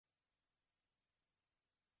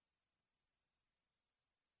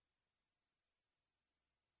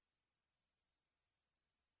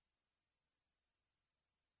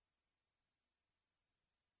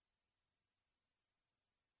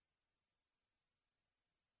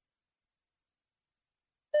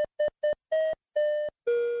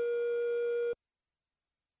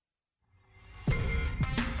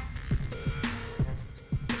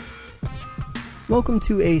Welcome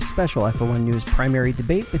to a special FL1 News primary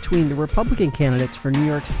debate between the Republican candidates for New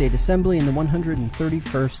York State Assembly in the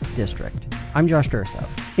 131st District. I'm Josh Durso.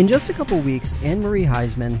 In just a couple weeks, Anne Marie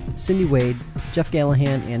Heizmann, Cindy Wade, Jeff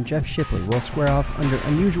Gallahan, and Jeff Shipley will square off under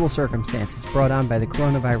unusual circumstances brought on by the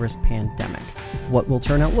coronavirus pandemic. What will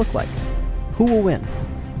turnout look like? Who will win?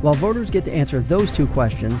 While voters get to answer those two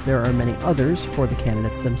questions, there are many others for the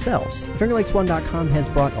candidates themselves. FingerLakes1.com has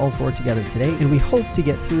brought all four together today, and we hope to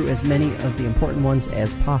get through as many of the important ones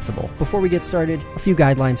as possible. Before we get started, a few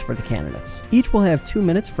guidelines for the candidates. Each will have 2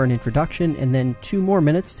 minutes for an introduction and then 2 more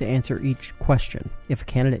minutes to answer each question. If a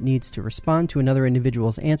candidate needs to respond to another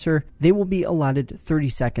individual's answer, they will be allotted 30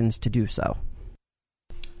 seconds to do so.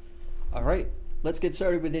 All right, let's get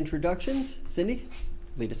started with introductions. Cindy,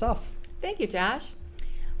 lead us off. Thank you, Josh.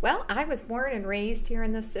 Well, I was born and raised here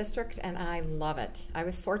in this district, and I love it. I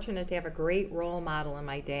was fortunate to have a great role model in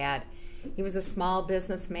my dad. He was a small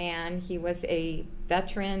businessman. He was a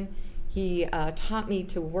veteran. He taught me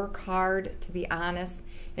to work hard, to be honest,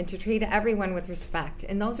 and to treat everyone with respect.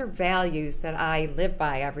 And those are values that I live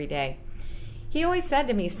by every day. He always said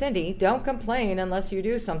to me, Cindy, don't complain unless you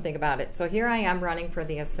do something about it. So here I am running for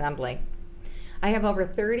the Assembly. I have over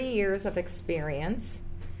 30 years of experience.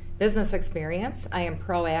 Business experience. I am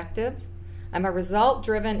proactive. I'm a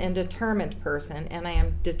result-driven and determined person, and I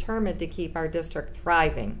am determined to keep our district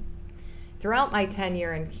thriving. Throughout my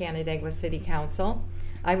tenure in Canandaigua City Council,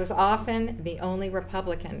 I was often the only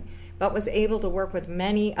Republican, but was able to work with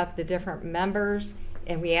many of the different members,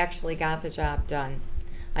 and we actually got the job done.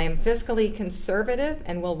 I am fiscally conservative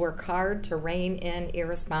and will work hard to rein in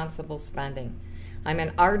irresponsible spending. I'm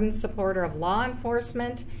an ardent supporter of law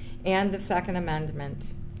enforcement and the Second Amendment.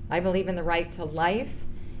 I believe in the right to life,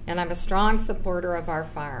 and I'm a strong supporter of our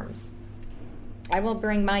farms. I will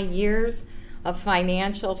bring my years of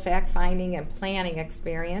financial fact-finding and planning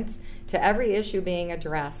experience to every issue being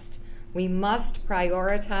addressed. We must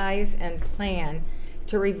prioritize and plan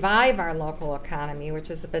to revive our local economy, which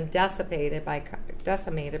has been decimated by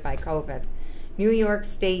COVID. New York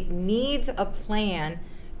State needs a plan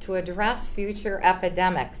to address future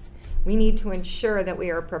epidemics. We need to ensure that we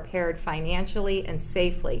are prepared financially and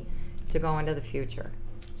safely to go into the future.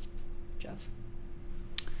 Jeff.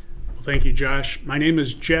 Well, thank you, Josh. My name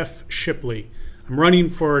is Jeff Shipley. I'm running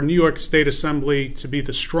for New York State Assembly to be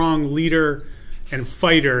the strong leader and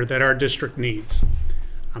fighter that our district needs.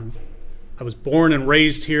 I was born and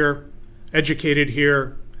raised here, educated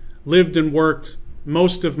here, lived and worked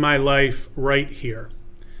most of my life right here.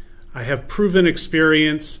 I have proven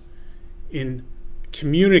experience in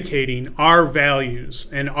communicating our values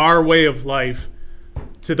and our way of life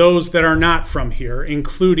to those that are not from here,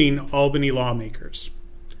 including Albany lawmakers.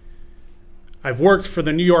 I've worked for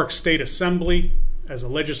the New York State Assembly as a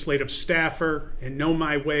legislative staffer and know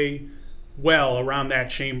my way well around that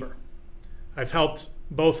chamber. I've helped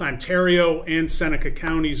both Ontario and Seneca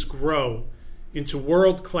counties grow into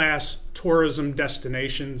world-class tourism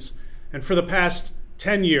destinations, and for the past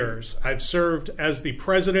 10 years, I've served as the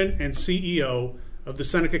president and CEO of the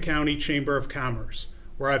Seneca County Chamber of Commerce,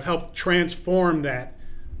 where I've helped transform that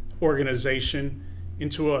organization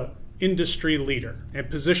into an industry leader and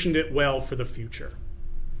positioned it well for the future.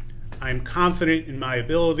 I am confident in my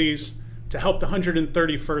abilities to help the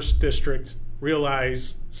 131st District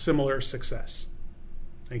realize similar success.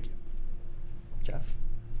 Thank you. Jeff.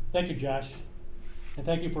 Thank you, Josh, and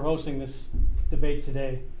thank you for hosting this debate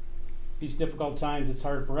today. These difficult times, it's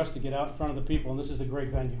hard for us to get out in front of the people, and this is a great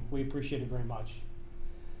venue. We appreciate it very much.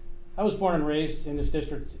 I was born and raised in this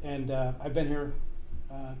district, and I've been here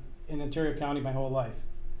in Ontario County my whole life.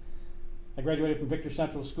 I graduated from Victor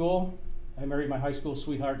Central School. I married my high school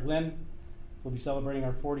sweetheart, Lynn. We'll be celebrating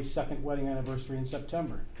our 42nd wedding anniversary in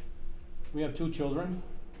September. We have 2 children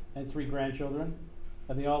and 3 grandchildren,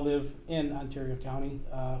 and they all live in Ontario County.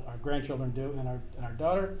 Our grandchildren do, and our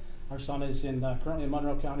daughter. Our son is currently in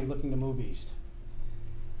Monroe County looking to move east.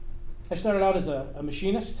 I started out as a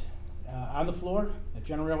machinist on the floor at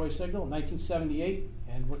General Railway Signal in 1978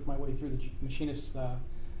 and worked my way through the machinist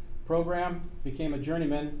program, became a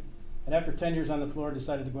journeyman, and after 10 years on the floor,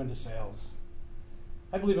 decided to go into sales.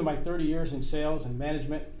 I believe in my 30 years in sales and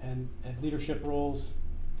management and leadership roles,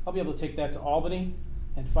 I'll be able to take that to Albany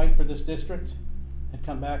and fight for this district and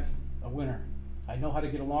come back a winner. I know how to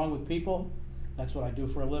get along with people. That's what I do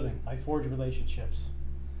for a living. I forge relationships.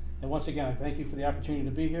 And once again, I thank you for the opportunity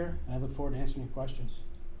to be here, and I look forward to answering your questions.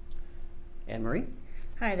 Anne Marie.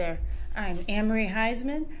 Hi there. I'm Anne Marie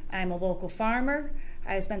Heizmann. I'm a local farmer.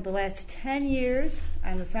 I spent the last 10 years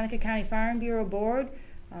on the Seneca County Farm Bureau Board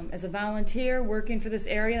as a volunteer working for this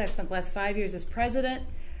area. I've spent the last 5 years as president.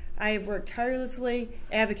 I have worked tirelessly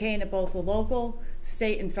advocating at both the local,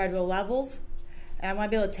 state, and federal levels. And I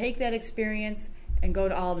want to be able to take that experience and go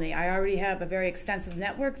to Albany. I already have a very extensive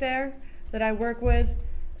network there that I work with.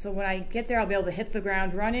 So when I get there, I'll be able to hit the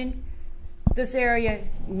ground running. This area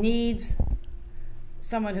needs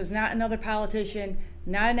someone who's not another politician,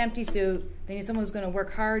 not an empty suit. They need someone who's going to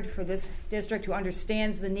work hard for this district, who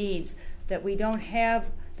understands the needs, that we don't have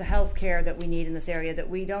the health care that we need in this area, that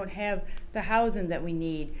we don't have the housing that we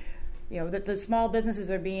need, that the small businesses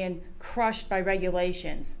are being crushed by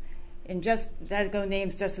regulations. And just that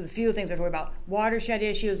names just a few things we're talking about. Watershed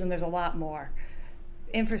issues, and there's a lot more.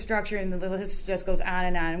 Infrastructure, and the list just goes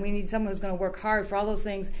on. And we need someone who's going to work hard for all those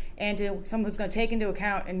things, and someone who's going to take into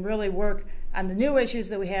account and really work on the new issues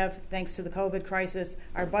that we have thanks to the COVID crisis.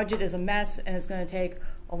 Our budget is a mess, and it's going to take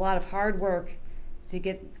a lot of hard work to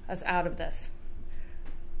get us out of this.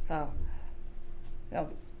 So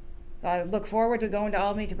I look forward to going to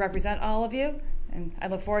Albany to represent all of you, and I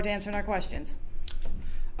look forward to answering our questions.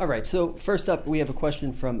 All right, so first up, we have a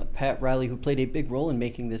question from Pat Riley, who played a big role in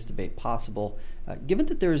making this debate possible. Given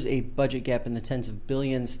that there is a budget gap in the tens of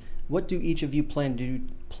billions, what do each of you plan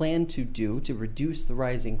to do to reduce the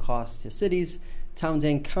rising costs to cities, towns,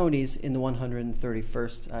 and counties in the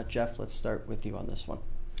 131st? Jeff, let's start with you on this one.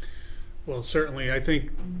 Well, certainly, I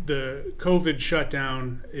think the COVID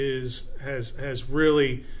shutdown has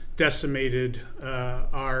really decimated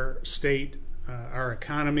our state, our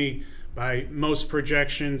economy. By most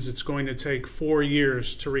projections, it's going to take 4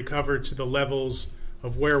 years to recover to the levels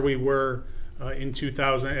of where we were at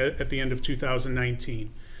the end of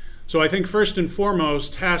 2019. So I think first and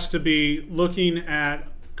foremost has to be looking at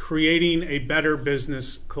creating a better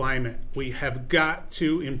business climate. We have got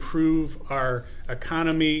to improve our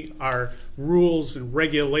economy, our rules and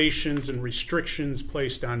regulations and restrictions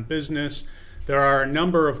placed on business. There are a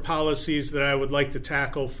number of policies that I would like to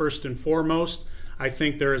tackle first and foremost. I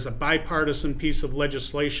think there is a bipartisan piece of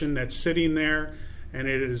legislation that's sitting there, and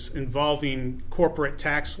it is involving corporate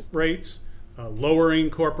tax rates,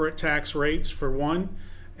 lowering corporate tax rates for one,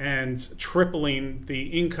 and tripling the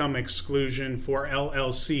income exclusion for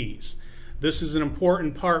LLCs. This is an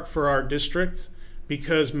important part for our district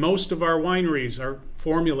because most of our wineries are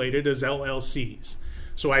formulated as LLCs.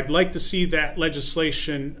 So I'd like to see that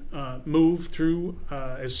legislation move through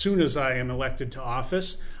as soon as I am elected to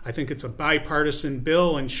office. I think it's a bipartisan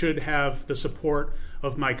bill and should have the support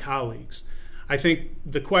of my colleagues. I think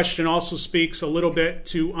the question also speaks a little bit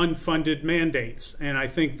to unfunded mandates, and I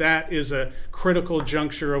think that is a critical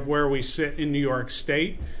juncture of where we sit in New York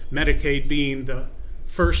State, Medicaid being the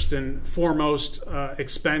first and foremost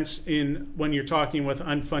expense when you're talking with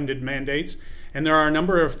unfunded mandates. And there are a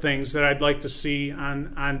number of things that I'd like to see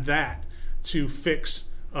on that to fix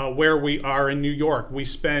where we are in New York. We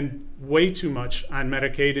spend way too much on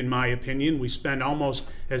Medicaid, in my opinion. We spend almost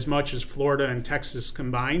as much as Florida and Texas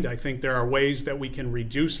combined. I think there are ways that we can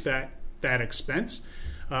reduce that expense.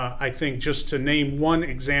 I think just to name one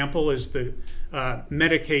example is the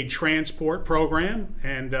Medicaid transport program,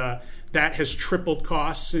 and that has tripled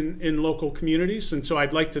costs in local communities. And so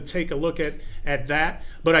I'd like to take a look at that.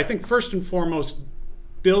 But I think first and foremost,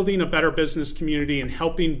 building a better business community and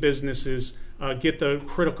helping businesses get the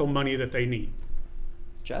critical money that they need.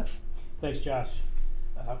 Jeff? Thanks, Josh.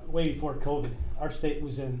 Way before COVID, our state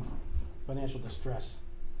was in financial distress.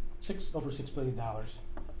 Over $6 billion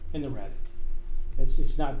in the red.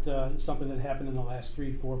 It's not something that happened in the last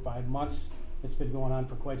 3, 4, 5 months. It's been going on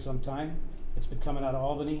for quite some time. It's been coming out of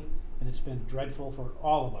Albany, and it's been dreadful for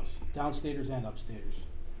all of us, downstaters and upstaters.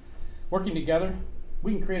 Working together,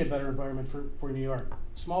 we can create a better environment for New York.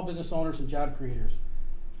 Small business owners and job creators.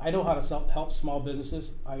 I know how to help small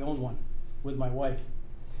businesses. I own one with my wife.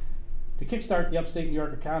 To kickstart the upstate New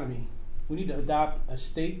York economy, we need to adopt a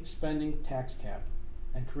state spending tax cap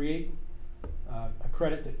and create a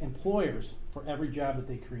credit to employers for every job that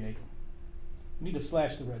they create. We need to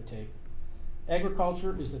slash the red tape.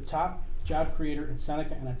 Agriculture is the top job creator in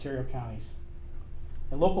Seneca and Ontario counties.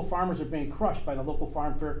 And local farmers are being crushed by the Local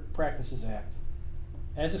Farm Practices Act.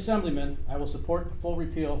 As Assemblyman, I will support the full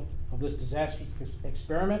repeal of this disastrous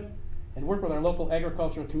experiment and work with our local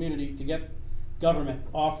agricultural community to get government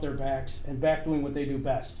off their backs and back doing what they do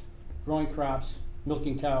best, growing crops,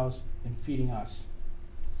 milking cows, and feeding us.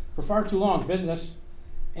 For far too long, business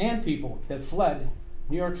and people have fled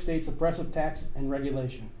New York State's oppressive tax and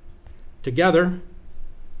regulation. Together,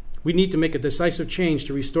 we need to make a decisive change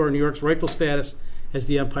to restore New York's rightful status as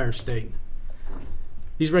the Empire State.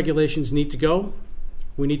 These regulations need to go.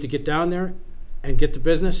 We need to get down there and get to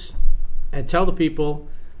business and tell the people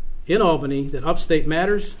in Albany that upstate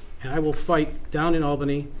matters, and I will fight down in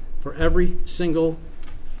Albany for every single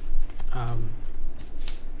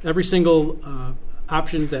every single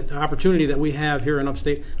opportunity that we have here in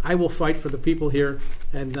Upstate, I will fight for the people here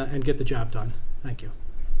and get the job done. Thank you.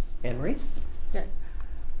 Anne Marie? Yeah.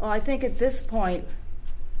 Well, I think at this point,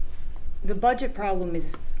 the budget problem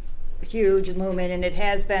is huge and looming, and it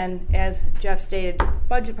has been, as Jeff stated, the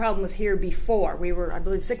budget problem was here before. We were, I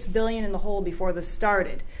believe, $6 billion in the hole before this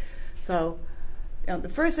started. So, the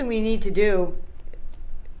first thing we need to do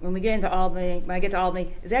when we get into Albany, when I get to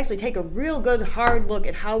Albany, is actually take a real good hard look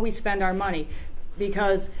at how we spend our money,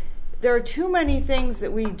 because there are too many things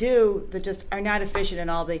that we do that just are not efficient in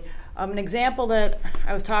Albany. An example that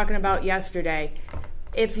I was talking about yesterday,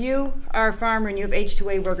 if you are a farmer and you have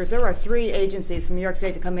H-2A workers, there are 3 agencies from New York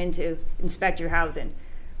State to come in to inspect your housing.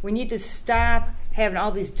 We need to stop having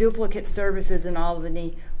all these duplicate services in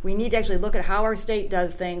Albany. We need to actually look at how our state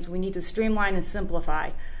does things. We need to streamline and simplify.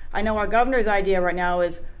 I know our governor's idea right now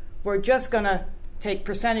is we're just going to take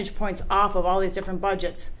percentage points off of all these different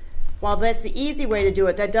budgets. While that's the easy way to do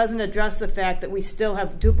it, that doesn't address the fact that we still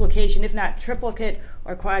have duplication, if not triplicate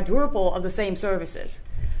or quadruple, of the same services.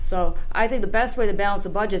 So I think the best way to balance the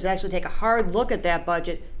budget is actually take a hard look at that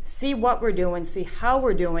budget, see what we're doing, see how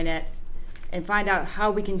we're doing it, and find out how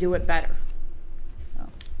we can do it better.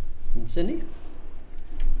 And Cindy?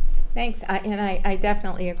 Thanks, I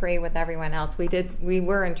definitely agree with everyone else. We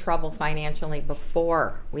were in trouble financially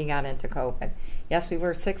before we got into COVID. Yes, we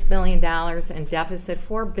were $6 billion in deficit.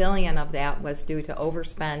 $4 billion of that was due to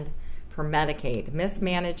overspend for Medicaid,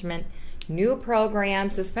 mismanagement, new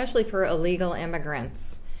programs, especially for illegal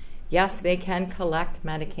immigrants. Yes, they can collect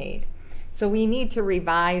Medicaid. So we need to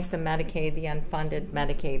revise the Medicaid, the unfunded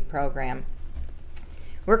Medicaid program.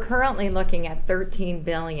 We're currently looking at $13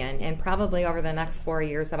 billion, and probably over the next 4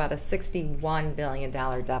 years, about a $61 billion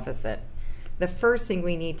deficit. The first thing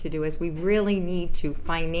we need to do is we really need to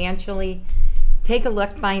financially take a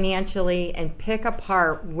look financially and pick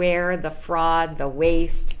apart where the fraud, the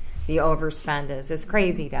waste, the overspend is. It's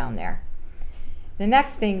crazy down there. The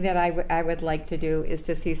next thing that I would like to do is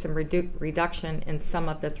to see some reduction in some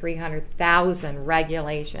of the 300,000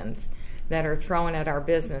 regulations that are thrown at our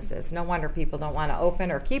businesses. No wonder people don't want to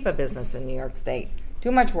open or keep a business in New York State.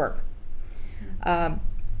 Too much work.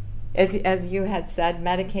 As you had said,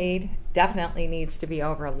 Medicaid definitely needs to be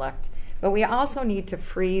overlooked. But we also need to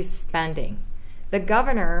freeze spending. The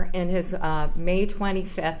governor, in his May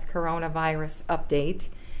 25th coronavirus update,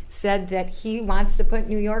 said that he wants to put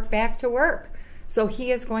New York back to work. So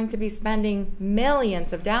he is going to be spending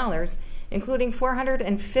millions of dollars, including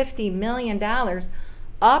 $450 million,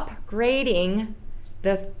 upgrading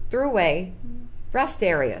the thruway rest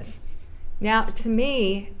areas. Now, to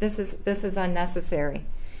me, this is unnecessary.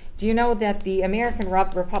 Do you know that the American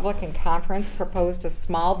Republican Conference proposed a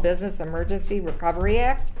Small Business Emergency Recovery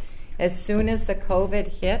Act as soon as the COVID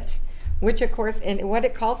hit, which of course, and what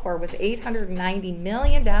it called for was $890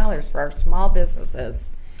 million for our small businesses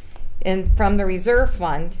from the reserve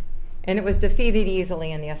fund, and it was defeated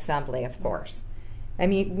easily in the Assembly, of course. I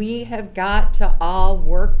mean, we have got to all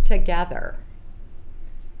work together.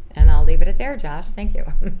 And I'll leave it at there, Josh. Thank you.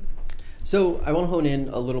 So I want to hone in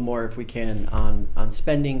a little more, if we can, on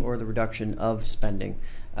spending or the reduction of spending.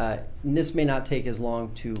 And this may not take as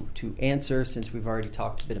long to answer, since we've already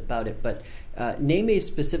talked a bit about it, but name a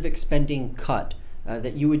specific spending cut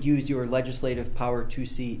that you would use your legislative power to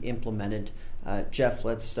see implemented. Jeff,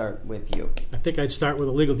 let's start with you. I think I'd start with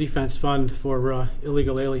a legal defense fund for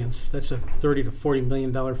illegal aliens. That's a $30 to $40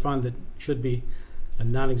 million fund that should be a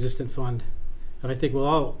non-existent fund. And I think we'll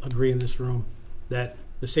all agree in this room that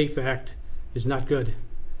the SAFE Act is not good.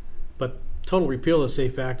 But total repeal of the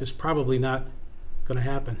SAFE Act is probably not going to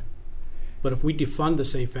happen. But if we defund the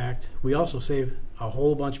SAFE Act, we also save a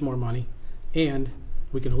whole bunch more money, and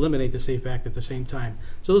we can eliminate the SAFE Act at the same time.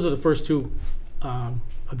 So those are the first two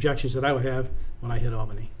objections that I would have when I hit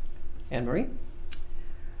Albany. Anne Marie?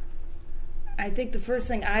 I think the first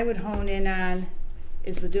thing I would hone in on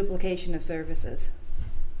is the duplication of services.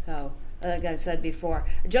 So, like I've said before,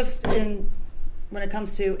 when it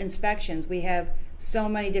comes to inspections, we have so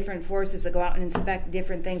many different forces that go out and inspect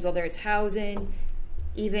different things, whether it's housing,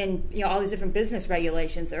 even all these different business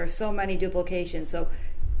regulations. There are so many duplications. So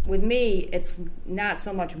with me, it's not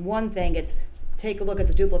so much one thing, it's take a look at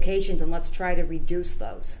the duplications and let's try to reduce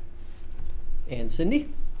those. And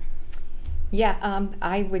Cindy? Yeah,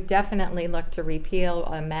 I would definitely look to repeal,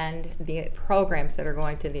 amend the programs that are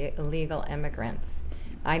going to the illegal immigrants.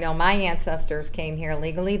 I know my ancestors came here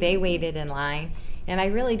legally. They waited in line. And I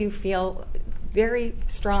really do feel very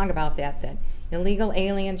strong about that illegal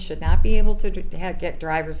aliens should not be able to get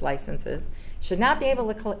driver's licenses, should not be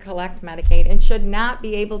able to collect Medicaid, and should not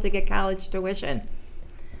be able to get college tuition.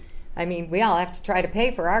 I mean, we all have to try to pay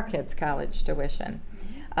for our kids' college tuition.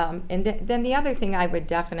 Then the other thing I would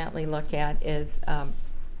definitely look at is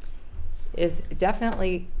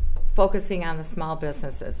definitely focusing on the small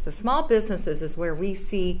businesses. The small businesses is where we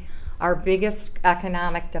see our biggest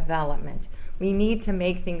economic development. We need to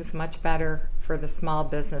make things much better for the small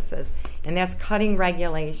businesses, and that's cutting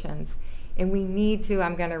regulations. And we need to,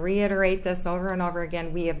 I'm going to reiterate this over and over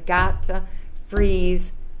again, we have got to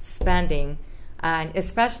freeze spending, and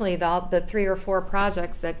especially the 3 or 4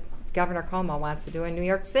 projects that Governor Cuomo wants to do in New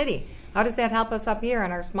York City. How does that help us up here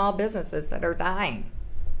in our small businesses that are dying?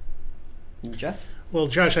 Jeff? Well,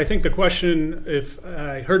 Josh, I think the question, if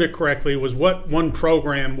I heard it correctly, was what one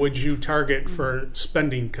program would you target for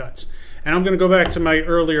spending cuts? And I'm going to go back to my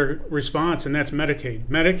earlier response, and that's Medicaid.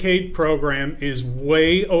 Medicaid program is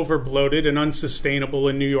way overbloated and unsustainable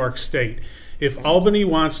in New York State. If Albany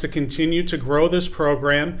wants to continue to grow this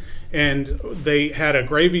program, and they had a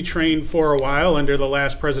gravy train for a while under the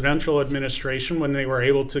last presidential administration when they were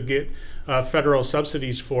able to get federal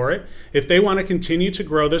subsidies for it. If they want to continue to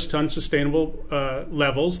grow this to unsustainable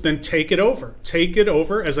levels, then take it over. Take it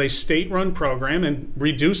over as a state-run program and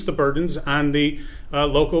reduce the burdens on the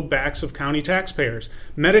local backs of county taxpayers.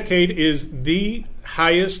 Medicaid is the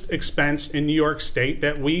highest expense in New York State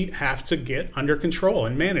that we have to get under control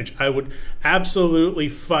and manage. I would absolutely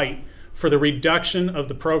fight for the reduction of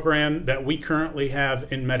the program that we currently have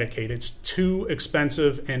in Medicaid. It's too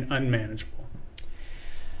expensive and unmanageable.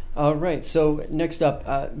 All right, so next up,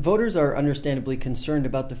 voters are understandably concerned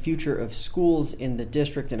about the future of schools in the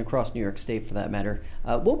district and across New York State for that matter.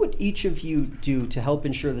 What would each of you do to help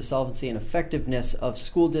ensure the solvency and effectiveness of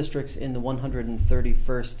school districts in the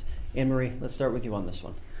 131st? Anne-Marie, let's start with you on this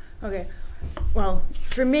one. Okay, well,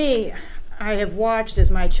 for me, I have watched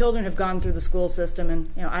as my children have gone through the school system, and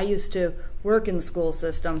I used to work in the school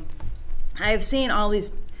system. I have seen all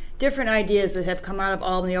these different ideas that have come out of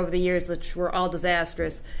Albany over the years, which were all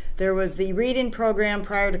disastrous. There was the reading program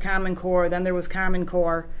prior to Common Core, then there was Common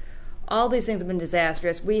Core. All these things have been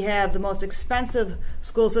disastrous. We have the most expensive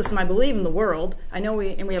school system, I believe, in the world. I know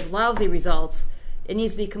we have lousy results. It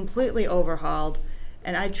needs to be completely overhauled.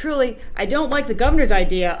 And I don't like the governor's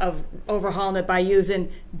idea of overhauling it by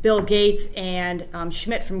using Bill Gates and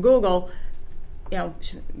Schmidt from Google.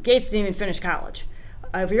 Gates didn't even finish college.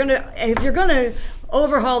 If you're gonna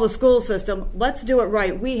overhaul the school system, let's do it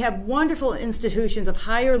right. We have wonderful institutions of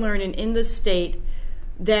higher learning in this state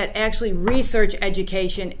that actually research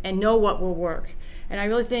education and know what will work. And I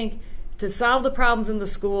really think to solve the problems in the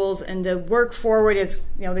schools and to work forward, as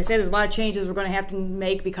they say there's a lot of changes we're going to have to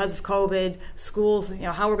make because of COVID, schools,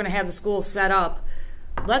 how we're going to have the schools set up.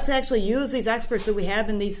 Let's actually use these experts that we have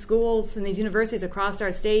in these schools and these universities across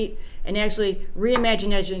our state and actually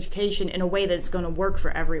reimagine education in a way that's going to work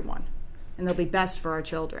for everyone and they'll be best for our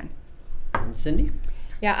children. And Cindy?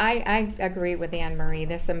 Yeah, I agree with Anne-Marie.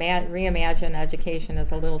 This reimagine education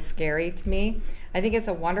is a little scary to me. I think it's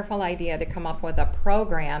a wonderful idea to come up with a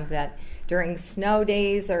program that during snow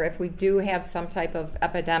days, or if we do have some type of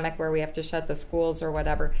epidemic where we have to shut the schools or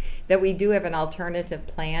whatever, that we do have an alternative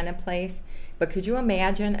plan in place. But could you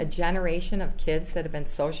imagine a generation of kids that have been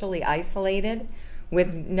socially isolated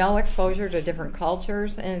with no exposure to different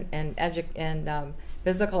cultures and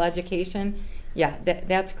physical education? Yeah,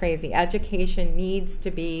 that's crazy. Education needs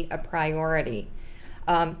to be a priority.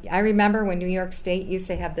 I remember when New York State used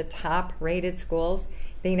to have the top rated schools.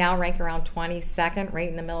 They now rank around 22nd, right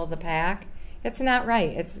in the middle of the pack. It's not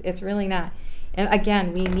right. It's really not. And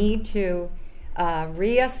again, we need to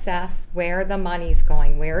reassess where the money's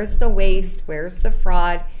going. Where's the waste? Where's the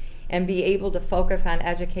fraud? And be able to focus on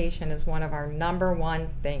education as one of our number one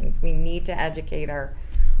things. We need to educate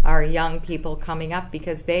our young people coming up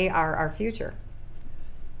because they are our future.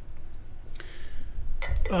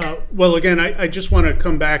 Well, again, I just want to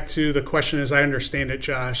come back to the question as I understand it,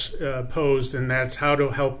 Josh posed, and that's how to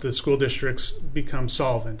help the school districts become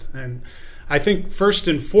solvent. And I think first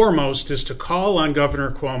and foremost is to call on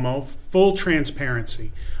Governor Cuomo full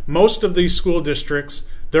transparency. Most of these school districts,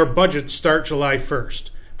 their budgets start July 1st.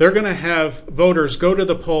 They're going to have voters go to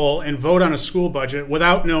the poll and vote on a school budget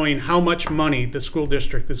without knowing how much money the school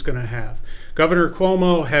district is going to have. Governor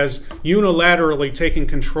Cuomo has unilaterally taken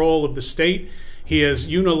control of the state. He has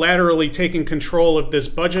unilaterally taken control of this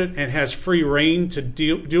budget and has free reign to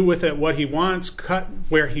do with it what he wants, cut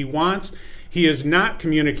where he wants. He is not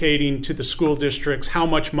communicating to the school districts how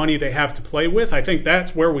much money they have to play with. I think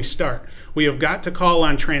that's where we start. We have got to call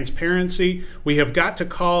on transparency. We have got to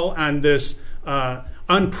call on this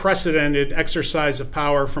unprecedented exercise of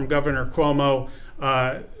power from Governor Cuomo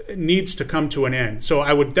needs to come to an end. So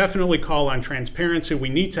I would definitely call on transparency. We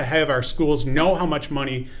need to have our schools know how much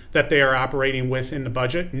money that they are operating with in the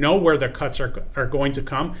budget, know where the cuts are going to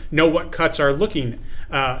come, know what cuts are looking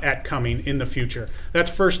at coming in the future. That's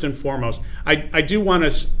first and foremost. I do want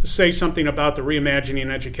to say something about the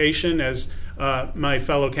reimagining education, as my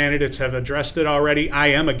fellow candidates have addressed it already. I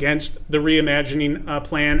am against the reimagining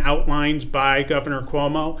plan outlined by Governor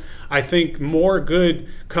Cuomo. I think more good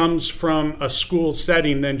comes from a school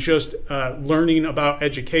setting than just learning about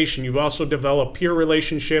education. You also develop peer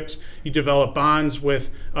relationships. You develop bonds with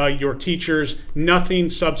your teachers. Nothing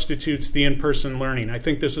substitutes the in-person learning. I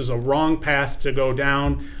think this is a wrong path to go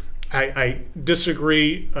down. I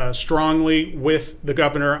disagree strongly with the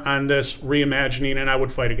governor on this reimagining, and I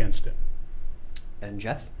would fight against it. And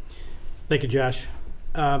Jeff? Thank you, Josh.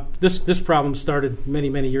 This problem started many,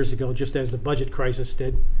 many years ago, just as the budget crisis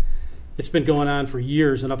did. It's been going on for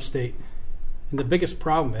years in upstate. And the biggest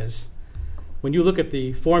problem is when you look at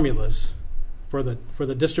the formulas for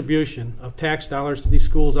the distribution of tax dollars to these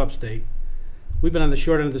schools upstate, we've been on the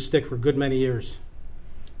short end of the stick for a good many years,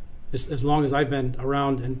 as long as I've been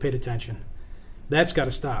around and paid attention. That's got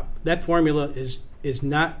to stop. That formula is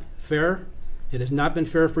not fair. It has not been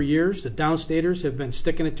fair for years. The downstaters have been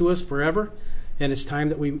sticking it to us forever, and it's time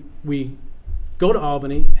that we go to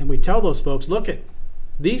Albany and we tell those folks, look,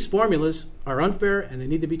 these formulas are unfair and they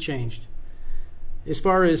need to be changed. As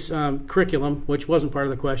far as curriculum, which wasn't part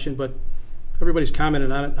of the question, but everybody's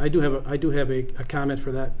commented on it, I do have a comment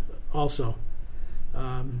for that also.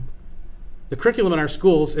 The curriculum in our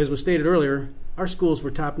schools, as was stated earlier, our schools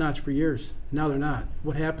were top-notch for years. Now they're not.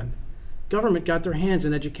 What happened? Government got their hands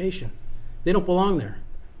in education. They don't belong there.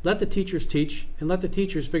 Let the teachers teach, and let the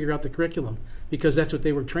teachers figure out the curriculum, because that's what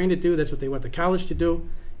they were trained to do, that's what they went to college to do,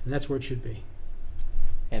 and that's where it should be.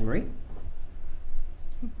 Anne-Marie?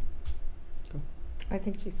 I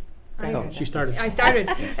think she's. She started. I started.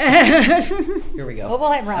 Here we go. Well,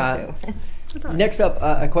 we'll have round two. Next up,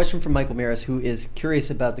 a question from Michael Maris, who is curious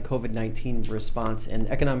about the COVID-19 response and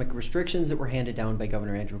economic restrictions that were handed down by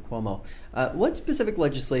Governor Andrew Cuomo. What specific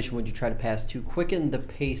legislation would you try to pass to quicken the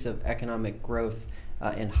pace of economic growth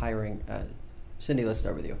and hiring? Cindy, let's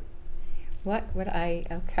start with you.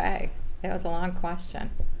 Okay, that was a long question.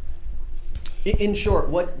 In short,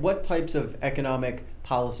 what types of economic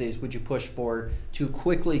policies would you push for to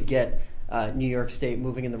quickly get New York State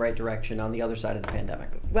moving in the right direction on the other side of the pandemic?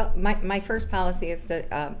 Well, my first policy is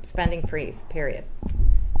to spending freeze, period.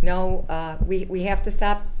 No, we have to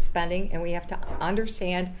stop spending, and we have to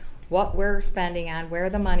understand what we're spending on, where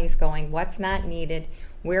the money's going, what's not needed,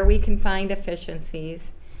 where we can find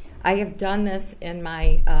efficiencies. I have done this in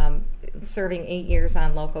my serving 8 years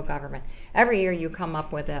on local government. Every year you come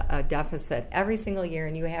up with a deficit, every single year,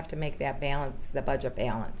 and you have to make that balance, the budget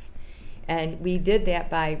balance. And we did that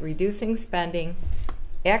by reducing spending,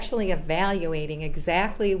 actually evaluating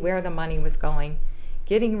exactly where the money was going,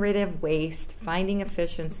 getting rid of waste, finding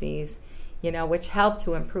efficiencies, which helped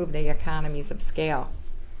to improve the economies of scale.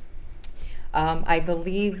 I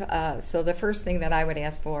believe, so the first thing that I would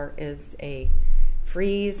ask for is a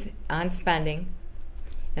freeze on spending,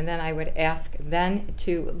 and then I would ask then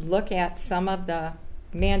to look at some of the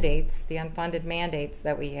mandates, the unfunded mandates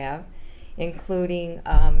that we have, including,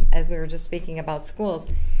 as we were just speaking about schools.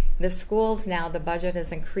 The schools now, the budget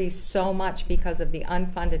has increased so much because of the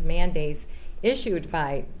unfunded mandates issued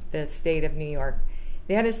by the state of New York.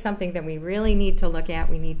 That is something that we really need to look at.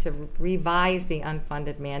 We need to revise the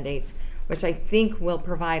unfunded mandates, which I think will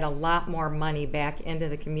provide a lot more money back into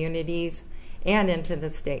the communities and into the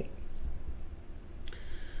state.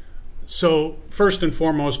 So first and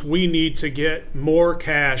foremost, we need to get more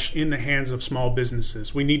cash in the hands of small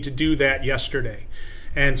businesses. We need to do that yesterday.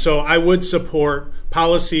 And so I would support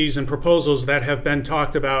policies and proposals that have been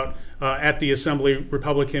talked about at the Assembly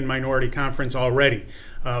Republican Minority Conference already.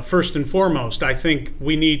 First and foremost, I think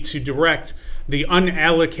we need to direct the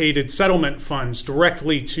unallocated settlement funds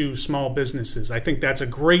directly to small businesses. I think that's a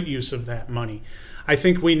great use of that money. I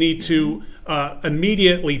think we need to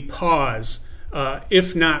immediately pause,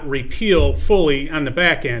 if not repeal fully on the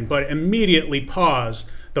back end, but immediately pause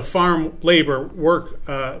the Farm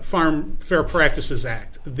Fair Practices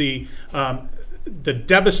Act. The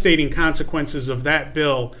devastating consequences of that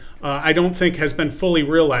bill, I don't think has been fully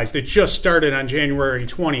realized. It just started on January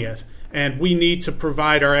 20th, and we need to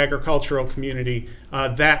provide our agricultural community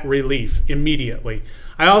that relief immediately.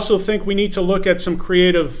 I also think we need to look at some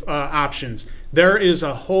creative options. There is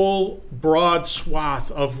a whole broad swath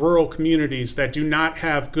of rural communities that do not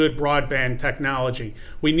have good broadband technology.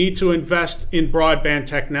 We need to invest in broadband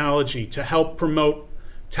technology to help promote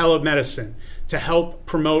telemedicine, to help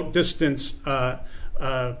promote distance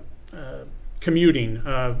commuting,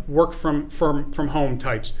 work from home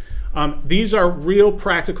types. These are real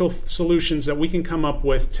practical solutions that we can come up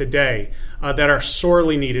with today that are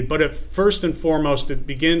sorely needed. But first and foremost, it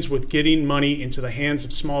begins with getting money into the hands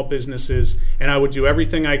of small businesses, and I would do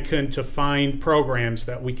everything I can to find programs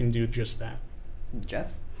that we can do just that.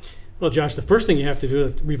 Jeff? Well, Josh, the first thing you have to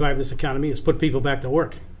do to revive this economy is put people back to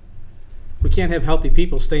work. We can't have healthy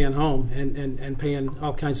people staying home and paying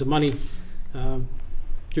all kinds of money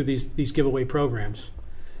through these giveaway programs.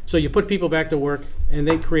 So you put people back to work, and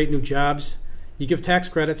they create new jobs. You give tax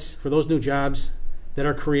credits for those new jobs that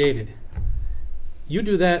are created. You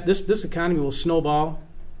do that, this economy will snowball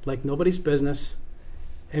like nobody's business,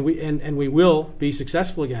 and we will be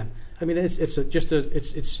successful again. I mean,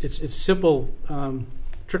 it's simple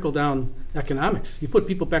trickle down economics. You put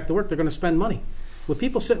people back to work, they're going to spend money. With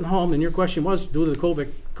people sitting home, and your question was due to the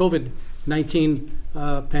COVID-19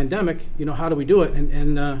 pandemic, how do we do it?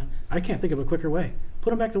 And I can't think of a quicker way. Put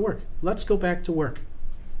them back to work. Let's go back to work.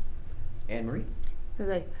 Anne-Marie?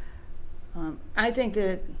 So I think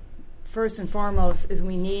that first and foremost is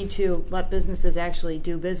we need to let businesses actually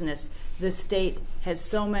do business. This state has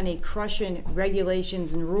so many crushing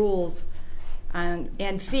regulations and rules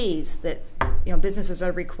and fees that businesses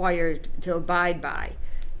are required to abide by.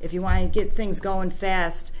 If you want to get things going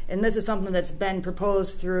fast, and this is something that's been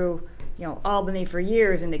proposed through Albany for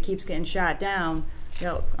years, and it keeps getting shot down.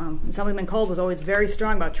 Assemblyman Kolb was always very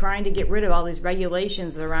strong about trying to get rid of all these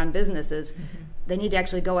regulations that are on businesses. Mm-hmm. They need to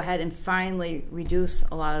actually go ahead and finally reduce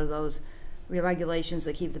a lot of those regulations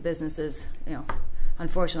that keep the businesses,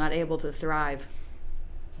 unfortunately not able to thrive.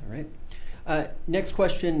 All right. Next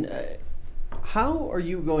question. How are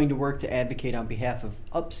you going to work to advocate on behalf of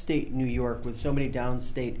upstate New York with so many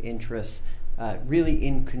downstate interests really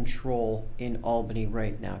in control in Albany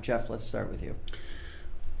right now? Jeff, let's start with you.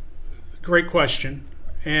 Great question.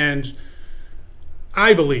 And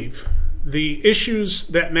I believe the issues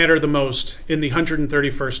that matter the most in the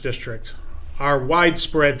 131st District are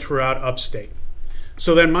widespread throughout upstate.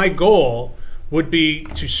 So then my goal would be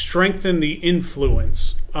to strengthen the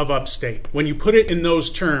influence of upstate. When you put it in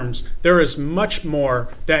those terms, there is much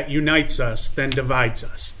more that unites us than divides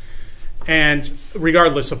us, and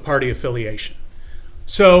regardless of party affiliation.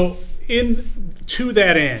 So to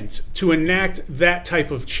that end, to enact that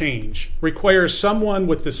type of change requires someone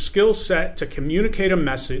with the skill set to communicate a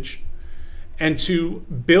message and to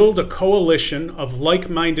build a coalition of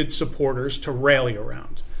like-minded supporters to rally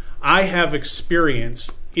around. I have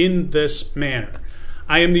experience in this manner.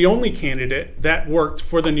 I am the only candidate that worked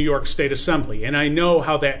for the New York State Assembly, and I know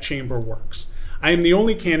how that chamber works. I am the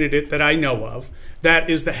only candidate that I know of that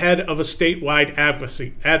is the head of a statewide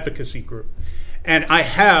advocacy group. And I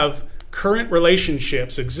have current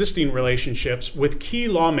relationships, existing relationships, with key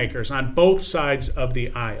lawmakers on both sides of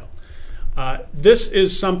the aisle. This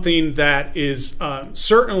is something that is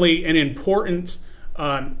certainly an important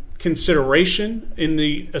consideration in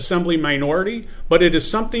the Assembly minority, but it is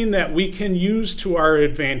something that we can use to our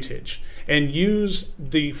advantage and use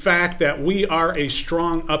the fact that we are a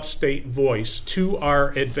strong upstate voice to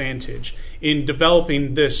our advantage in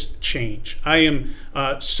developing this change. I am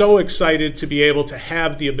so excited to be able to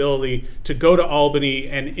have the ability to go to Albany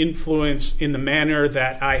and influence in the manner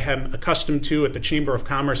that I am accustomed to at the Chamber of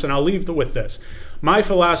Commerce. And I'll leave with this. My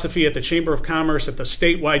philosophy at the Chamber of Commerce, at the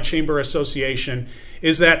statewide Chamber Association,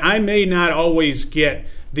 is that I may not always get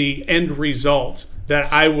the end result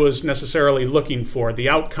that I was necessarily looking for, the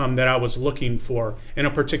outcome that I was looking for in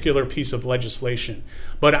a particular piece of legislation.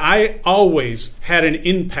 But I always had an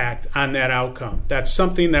impact on that outcome. That's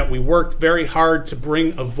something that we worked very hard to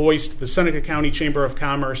bring a voice to the Seneca County Chamber of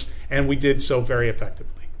Commerce, and we did so very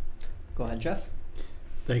effectively. Go ahead, Jeff.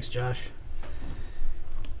 Thanks, Josh.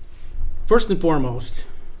 First and foremost,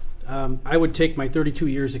 I would take my 32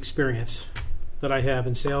 years experience that I have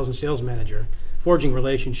in sales and sales manager, forging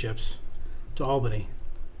relationships, to Albany.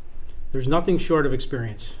 There's nothing short of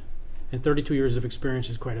experience, and 32 years of experience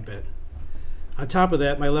is quite a bit. On top of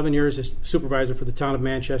that, my 11 years as supervisor for the town of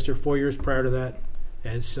Manchester, 4 years prior to that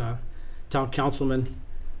as town councilman.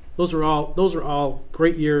 Those are all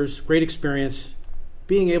great years, great experience,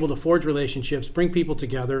 being able to forge relationships, bring people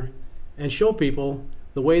together, and show people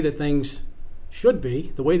the way that things should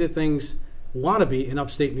be, the way that things want to be in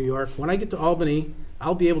upstate New York. When I get to Albany,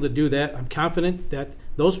 I'll be able to do that. I'm confident that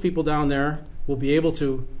those people down there will be able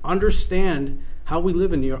to understand how we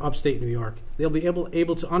live in upstate New York. They'll be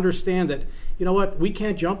able to understand that, you know what, we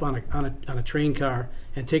can't jump on a train car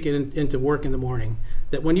and take it into work in the morning.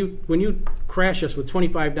 That when you crash us with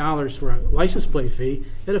 $25 for a license plate fee,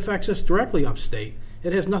 it affects us directly upstate.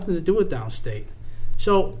 It has nothing to do with downstate.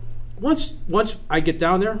 So once I get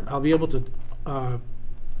down there, I'll be able to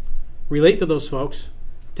relate to those folks,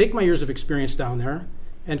 take my years of experience down there,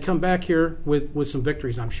 and come back here with some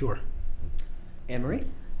victories, I'm sure. Anne-Marie?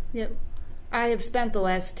 Yep. I have spent the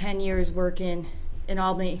last 10 years working in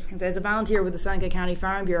Albany as a volunteer with the Seneca County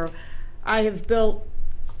Farm Bureau. I have built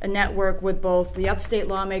a network with both the upstate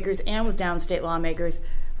lawmakers and with downstate lawmakers.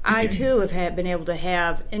 I too have been able to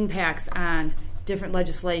have impacts on different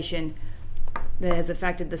legislation that has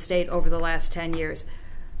affected the state over the last 10 years.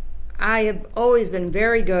 I have always been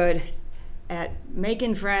very good at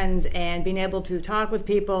making friends and being able to talk with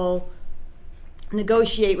people,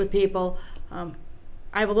 negotiate with people.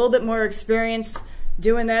 I have a little bit more experience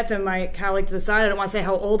doing that than my colleague to the side. I don't want to say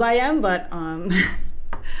how old I am, but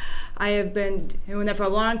I have been doing that for a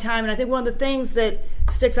long time. And I think one of the things that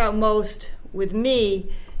sticks out most with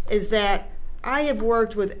me is that I have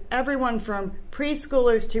worked with everyone from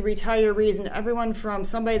preschoolers to retirees and everyone from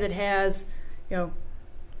somebody that has,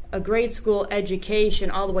 a grade school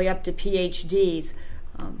education all the way up to PhDs.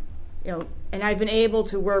 And I've been able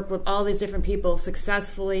to work with all these different people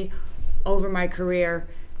successfully over my career.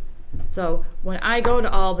 So when I go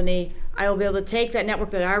to Albany, I will be able to take that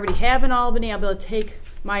network that I already have in Albany. I'll be able to take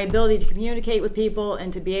my ability to communicate with people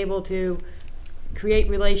and to be able to create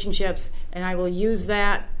relationships, and I will use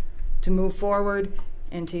that to move forward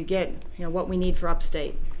and to get what we need for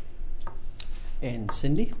upstate. And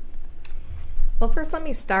Cindy? Well, first let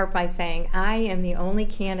me start by saying I am the only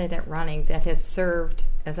candidate running that has served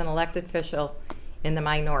as an elected official in the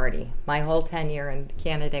minority my whole tenure in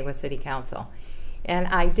Canandaigua City Council. And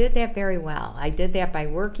I did that very well. I did that by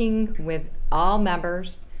working with all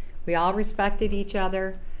members. We all respected each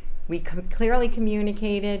other. We clearly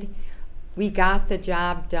communicated. We got the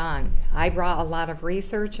job done. I brought a lot of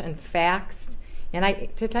research and facts. And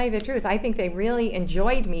to tell you the truth, I think they really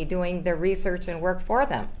enjoyed me doing the research and work for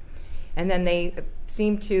them. And then they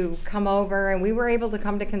seemed to come over, and we were able to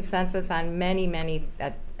come to consensus on many, many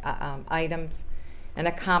items and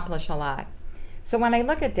accomplish a lot. So when I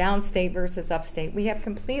look at downstate versus upstate, we have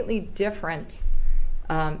completely different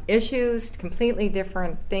issues, completely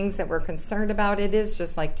different things that we're concerned about. It is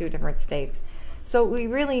just like two different states. So we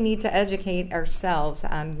really need to educate ourselves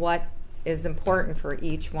on what is important for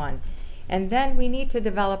each one. And then we need to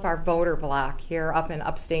develop our voter block here up in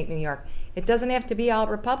upstate New York. It doesn't have to be all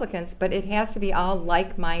Republicans, but it has to be all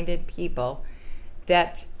like-minded people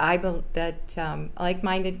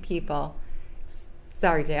like-minded people.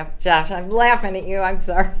 Sorry, Josh, I'm laughing at you. I'm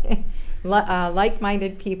sorry.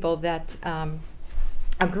 Like-minded people that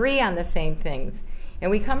agree on the same things. And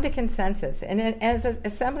we come to consensus. And as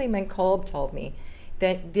Assemblyman Kolb told me,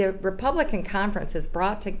 that the Republican conference has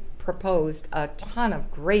proposed a ton of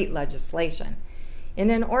great legislation. And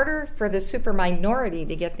in order for the super minority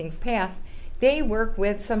to get things passed, they work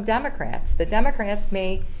with some Democrats. The Democrats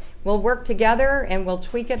will work together and will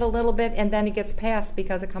tweak it a little bit, and then it gets passed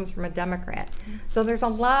because it comes from a Democrat. So there's a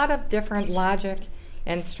lot of different logic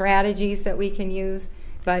and strategies that we can use,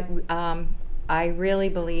 but I really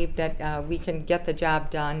believe that we can get the job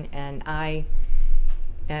done, and I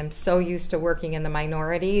am so used to working in the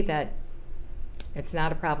minority that it's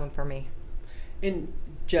not a problem for me. And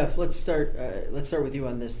Jeff, let's start with you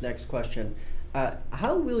on this next question.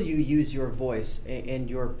 How will you use your voice and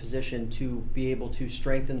your position to be able to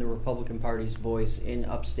strengthen the Republican Party's voice in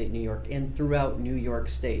upstate New York and throughout New York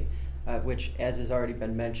State, which, as has already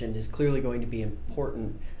been mentioned, is clearly going to be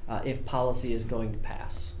important if policy is going to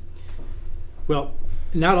pass? Well,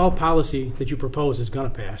 not all policy that you propose is going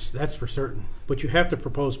to pass, that's for certain. But you have to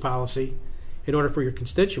propose policy in order for your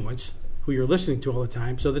constituents, who you're listening to all the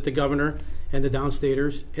time, so that the governor and the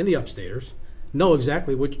downstaters and the upstaters know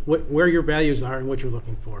exactly where your values are and what you're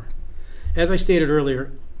looking for. As I stated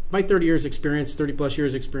earlier, my 30 plus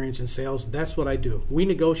years experience in sales, that's what I do. We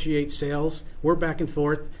negotiate sales. We're back and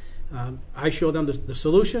forth. I show them the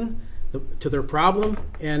solution to their problem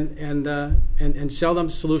and sell them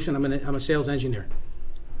the solution. I'm a sales engineer.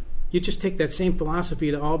 You just take that same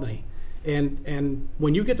philosophy to Albany. And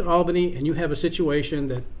when you get to Albany and you have a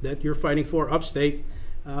situation that you're fighting for upstate,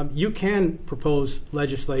 you can propose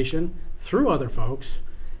legislation through other folks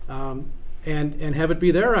and have it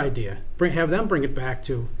be their idea. Have them bring it back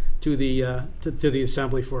to the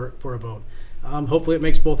assembly for a vote. Hopefully it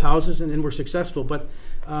makes both houses and we're successful. But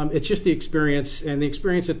it's just the experience, and the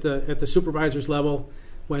experience at the supervisor's level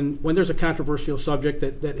when there's a controversial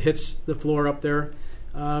subject that hits the floor up there.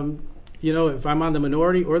 If I'm on the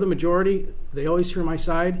minority or the majority, they always hear my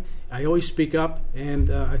side. I always speak up,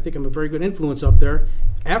 and I think I'm a very good influence up there.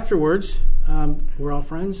 Afterwards, we're all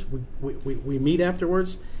friends. We meet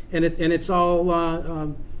afterwards, and it's all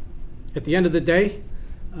at the end of the day,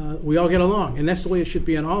 we all get along, and that's the way it should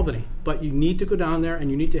be in Albany. But you need to go down there, and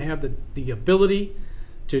you need to have the ability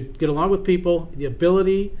to get along with people, the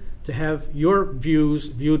ability to have your views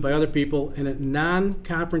viewed by other people in a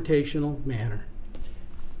non-confrontational manner.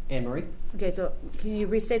 Anne-Marie? Okay, so can you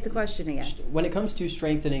restate the question again? When it comes to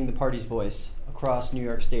strengthening the party's voice across New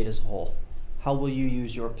York State as a whole, how will you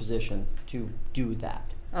use your position to do that?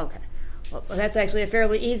 Okay. Well, that's actually a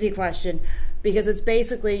fairly easy question, because it's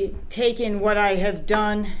basically taking what I have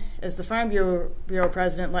done as the Farm Bureau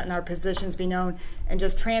president, letting our positions be known, and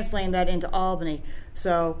just translating that into Albany.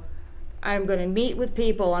 So I'm going to meet with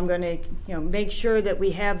people. I'm going to, make sure that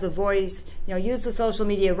we have the voice. Use the social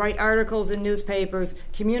media, write articles in newspapers,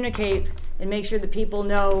 communicate, and make sure that people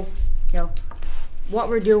know, what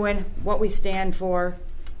we're doing, what we stand for,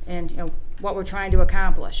 and what we're trying to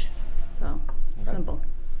accomplish. So simple.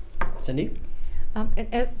 Cindy?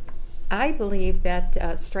 I believe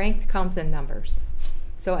that strength comes in numbers.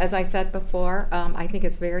 So as I said before, I think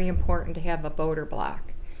it's very important to have a voter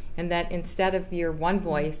block. And that instead of your one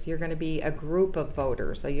voice, you're going to be a group of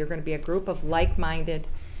voters. So you're going to be a group of like-minded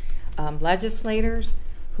legislators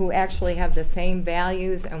who actually have the same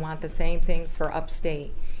values and want the same things for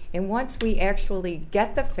upstate. And once we actually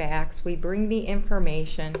get the facts, we bring the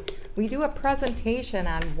information, we do a presentation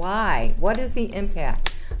on why, what is the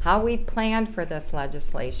impact, how we planned for this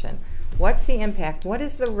legislation, what's the impact, what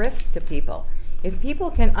is the risk to people. If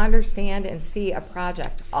people can understand and see a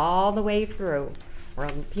project all the way through, or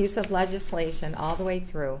a piece of legislation all the way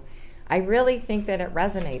through, I really think that it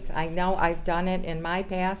resonates. I know I've done it in my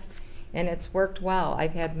past, and it's worked well.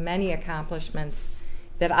 I've had many accomplishments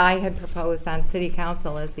that I had proposed on city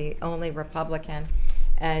council as the only Republican.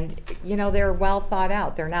 And, they're well thought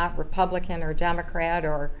out. They're not Republican or Democrat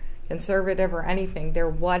or conservative or anything. They're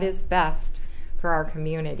what is best for our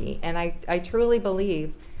community. And I truly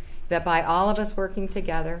believe that by all of us working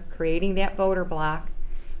together, creating that voter block,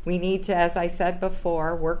 we need to, as I said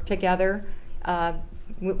before, work together.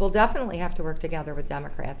 We'll definitely have to work together with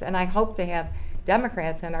Democrats. And I hope to have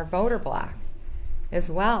Democrats in our voter block as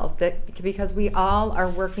well, because we all are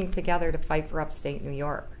working together to fight for upstate New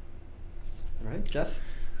York. All right, Jeff?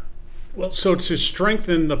 Well, so to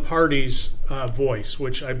strengthen the party's voice,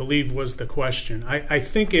 which I believe was the question, I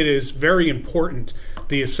think it is very important.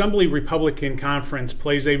 The Assembly Republican Conference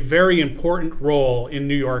plays a very important role in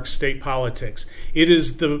New York state politics. It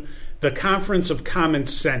is the conference of common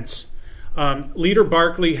sense. Leader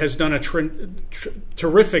Barkley has done a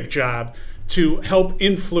terrific job to help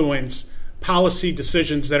influence policy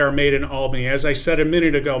decisions that are made in Albany. As I said a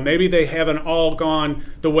minute ago, maybe they haven't all gone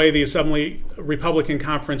the way the Assembly Republican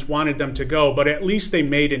Conference wanted them to go, but at least they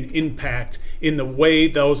made an impact in the way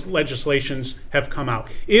those legislations have come out.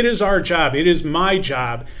 It is our job, it is my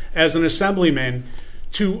job as an assemblyman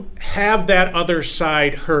to have that other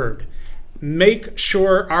side heard. Make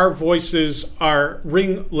sure our voices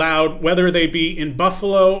ring loud, whether they be in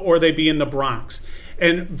Buffalo or they be in the Bronx.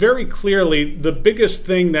 And very clearly, the biggest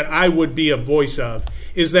thing that I would be a voice of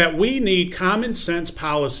is that we need common sense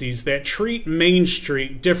policies that treat Main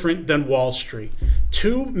Street different than Wall Street.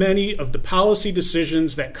 Too many of the policy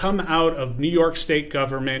decisions that come out of New York state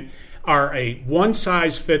government are a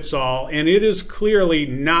one-size-fits-all, and it is clearly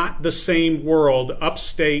not the same world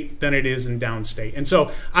upstate than it is in downstate. And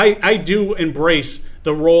so I do embrace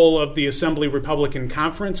the role of the Assembly Republican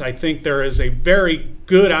Conference. I think there is a very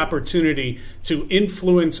good opportunity to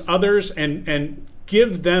influence others and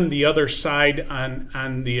give them the other side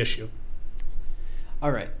on the issue.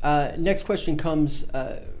 All right. Next question comes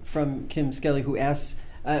from Kim Skelly, who asks,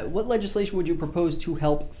 what legislation would you propose to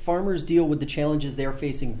help farmers deal with the challenges they are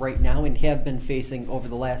facing right now and have been facing over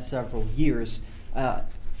the last several years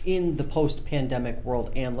in the post-pandemic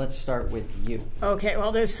world? And let's start with you. Okay,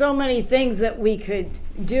 well, there's so many things that we could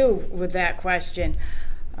do with that question.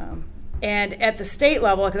 And at the state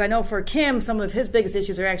level, because I know for Kim, some of his biggest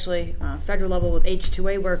issues are actually federal level with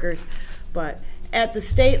H-2A workers. But at the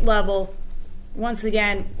state level, once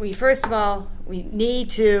again, we need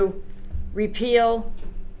to repeal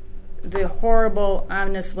the horrible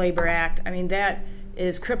Omnibus Labor Act. I mean, that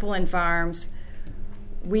is crippling farms.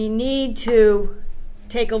 We need to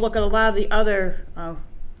take a look at a lot of the other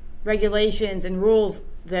regulations and rules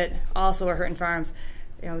that also are hurting farms.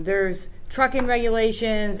 There's trucking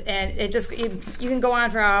regulations, and you can go on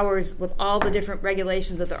for hours with all the different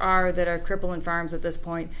regulations that there are that are crippling farms at this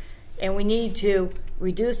point. And we need to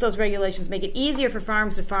reduce those regulations, make it easier for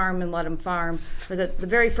farms to farm and let them farm. Because the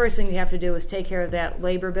very first thing you have to do is take care of that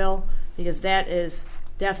labor bill, because that is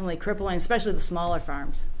definitely crippling, especially the smaller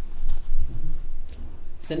farms.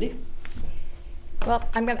 Cindy? Well,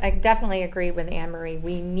 I definitely agree with Anne Marie.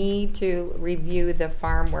 We need to review the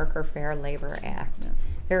Farm Worker Fair Labor Act. Yeah.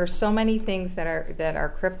 There are so many things that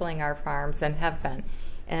are crippling our farms and have been.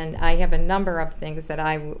 And I have a number of things that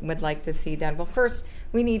I would like to see done. Well, first,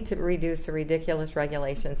 we need to reduce the ridiculous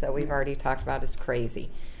regulations that we've already talked about. It's crazy.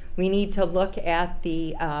 We need to look at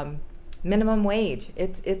the minimum wage.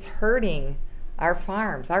 It's hurting our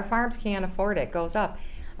farms. Our farms can't afford it. It goes up.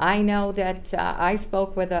 I know that I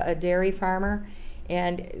spoke with a dairy farmer,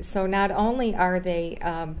 and so not only are they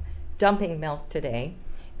dumping milk today,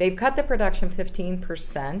 they've cut the production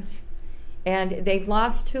 15%, and they've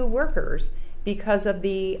lost 2 workers because of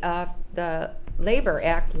the Labor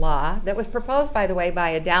Act law that was proposed, by the way, by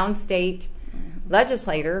a downstate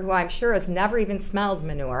legislator who I'm sure has never even smelled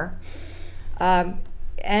manure.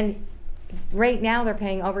 And right now they're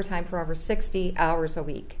paying overtime for over 60 hours a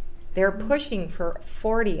week. They're pushing for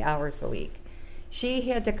 40 hours a week. She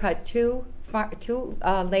had to cut two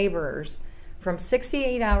laborers from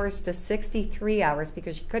 68 hours to 63 hours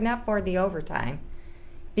because she couldn't afford the overtime.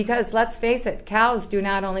 Because let's face it, cows do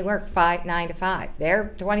not only work 9 to 5.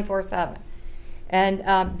 They're 24/7.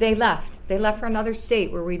 And they left. They left for another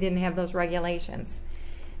state where we didn't have those regulations.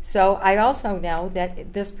 So I also know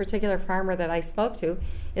that this particular farmer that I spoke to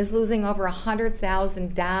is losing over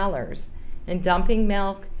 $100,000 in dumping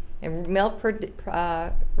milk and milk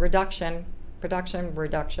production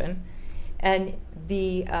reduction. And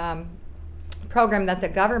the program that the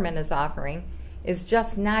government is offering is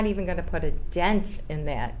just not even going to put a dent in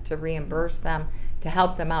that to reimburse them, to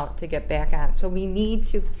help them out, to get back on. So we need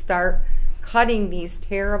to start cutting these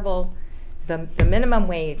terrible, the minimum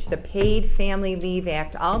wage, the Paid Family Leave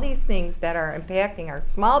Act, all these things that are impacting our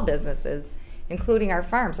small businesses, including our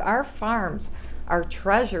farms. Our farms are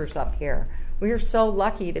treasures up here. We are so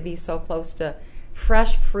lucky to be so close to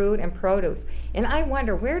fresh fruit and produce. And I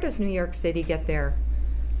wonder, where does New York City get their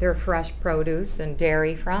fresh produce and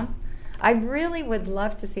dairy from? I really would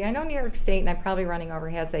love to see. I know New York State, and I'm probably running over,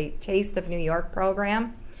 has a Taste of New York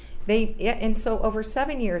program. And so over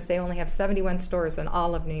 7 years, they only have 71 stores in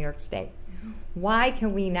all of New York State. Why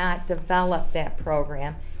can we not develop that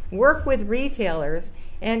program, work with retailers,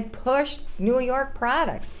 and push New York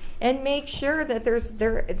products, and make sure that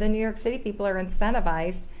the New York City people are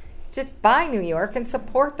incentivized to buy New York and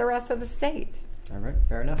support the rest of the state? All right,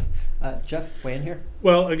 fair enough. Jeff, weigh in here.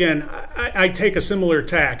 Well, again, I take a similar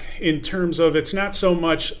tack in terms of it's not so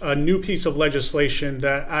much a new piece of legislation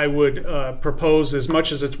that I would propose as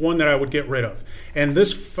much as it's one that I would get rid of. And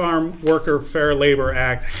this Farm Worker Fair Labor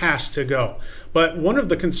Act has to go. But one of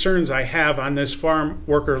the concerns I have on this Farm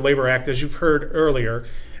Worker Labor Act, as you've heard earlier,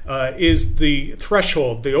 is the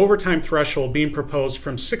threshold, the overtime threshold being proposed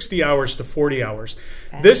from 60 hours to 40 hours.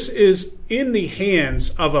 Okay. This is in the hands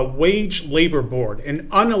of a wage labor board, an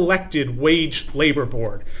unelected wage labor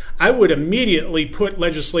board. I would immediately put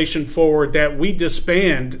legislation forward that we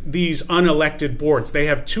disband these unelected boards. They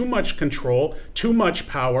have too much control, too much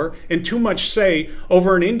power, and too much say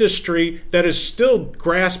over an industry that is still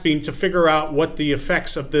grasping to figure out what the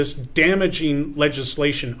effects of this damaging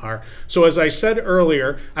legislation are. So as I said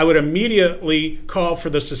earlier, I would immediately call for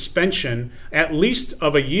the suspension, at least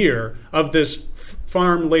of a year, of this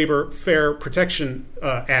Farm Labor Fair Protection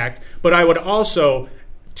Act, but I would also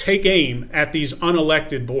take aim at these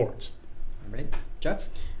unelected boards. All right. Jeff?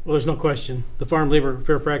 Well, there's no question. The Farm Labor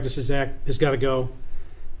Fair Practices Act has got to go,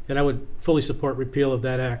 and I would fully support repeal of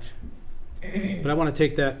that act. But I want to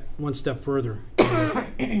take that one step further.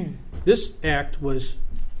 This act was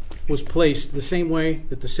placed the same way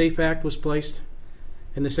that the SAFE Act was placed,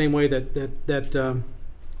 in the same way that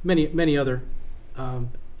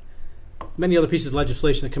many other pieces of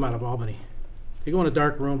legislation that come out of Albany. They go in a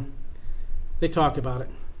dark room, they talk about it.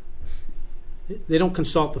 They don't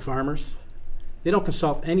consult the farmers. They don't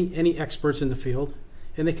consult any experts in the field,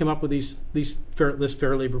 and they come up with this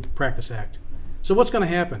Fair Labor Practice Act. So what's going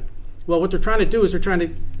to happen? Well, what they're trying to do is they're trying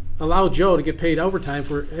to allow Joe to get paid overtime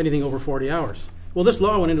for anything over 40 hours. Well, this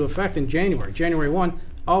law went into effect in January 1.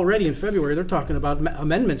 Already in February, they're talking about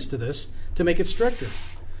amendments to this to make it stricter.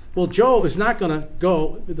 Well, Joe is not going to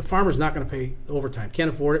go, the farmer's not going to pay overtime, can't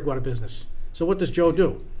afford it, go out of business. So what does Joe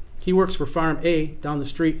do? He works for Farm A down the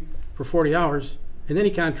street for 40 hours, and then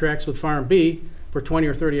he contracts with Farm B for 20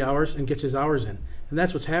 or 30 hours and gets his hours in. And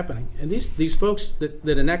that's what's happening. And these folks that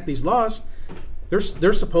enact these laws, they're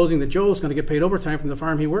supposing that Joe is going to get paid overtime from the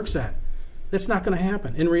farm he works at. That's not going to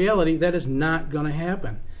happen. In reality, that is not going to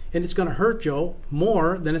happen. And it's going to hurt Joe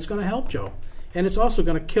more than it's going to help Joe. And it's also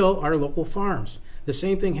going to kill our local farms. The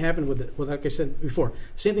same thing happened with like I said before,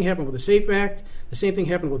 the same thing happened with the SAFE Act, the same thing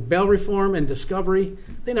happened with bail reform and discovery.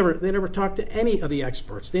 They never talked to any of the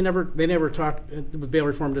experts. They never talked with bail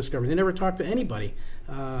reform and discovery. They never talked to anybody,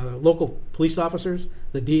 local police officers,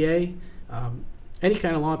 the DA, any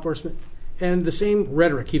kind of law enforcement. And the same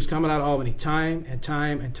rhetoric keeps coming out of Albany time and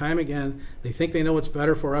time and time again. They think they know what's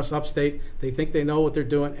better for us upstate. They think they know what they're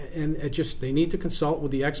doing. And they need to consult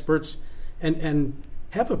with the experts and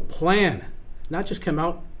have a plan, not just come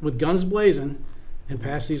out with guns blazing and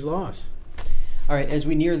pass these laws. All right, as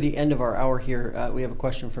we near the end of our hour here, we have a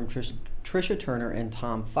question from Tricia Turner and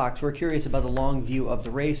Tom Fox. We're curious about the long view of the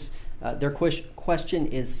race. Their question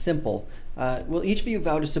is simple. Will each of you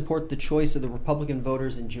vow to support the choice of the Republican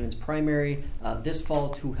voters in June's primary this fall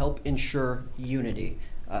to help ensure unity?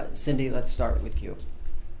 Cindy, let's start with you.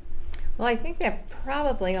 Well, I think that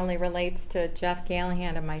probably only relates to Jeff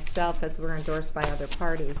Gallahan and myself, as we're endorsed by other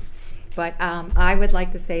parties. But I would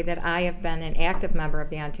like to say that I have been an active member of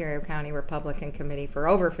the Ontario County Republican Committee for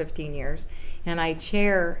over 15 years, and I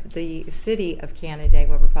chair the City of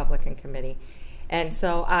Canandaigua Republican Committee. And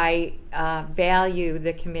so I value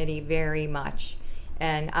the committee very much,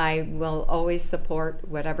 and I will always support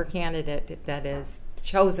whatever candidate that is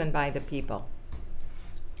chosen by the people.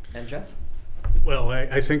 And Jeff? Well,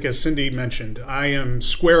 I think as Cindy mentioned, I am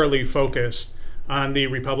squarely focused on the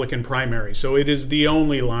Republican primary. So it is the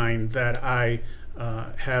only line that I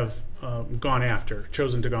have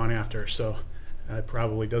chosen to gone after. So it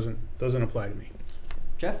probably doesn't apply to me.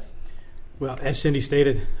 Jeff? Well, as Cindy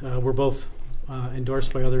stated, we're both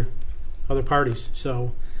endorsed by other parties.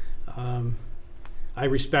 So I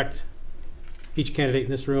respect each candidate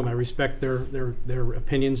in this room. I respect their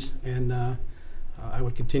opinions, and I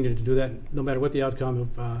would continue to do that no matter what the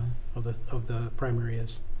outcome of the primary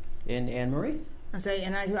is. And Anne Marie?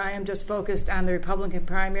 I am just focused on the Republican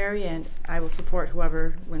primary, and I will support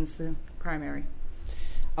whoever wins the primary.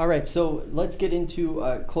 All right, so let's get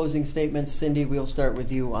into closing statements. Cindy, we'll start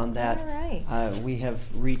with you on that. All right. We have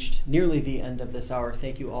reached nearly the end of this hour.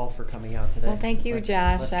 Thank you all for coming out today. Well, thank you,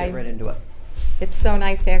 Josh. Let's get right into it. It's so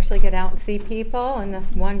nice to actually get out and see people in the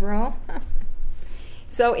one room.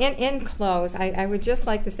 So in close, I would just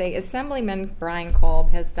like to say Assemblyman Brian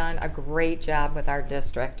Kolb has done a great job with our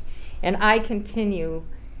district, and I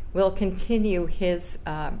will continue his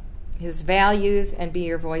values and be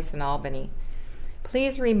your voice in Albany.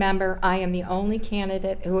 Please remember, I am the only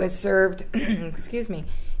candidate who has served, in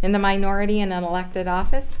the minority in an elected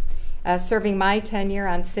office, serving my tenure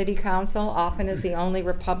on City Council, often as the only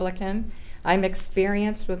Republican. I'm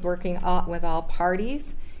experienced with working with all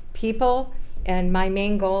parties, people, and my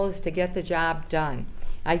main goal is to get the job done.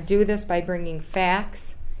 I do this by bringing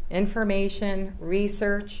facts, information,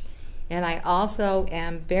 research, and I also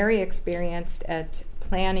am very experienced at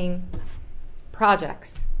planning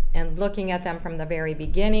projects and looking at them from the very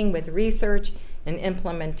beginning with research, an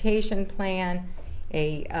implementation plan,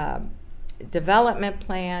 a development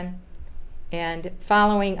plan, and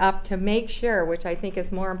following up to make sure, which I think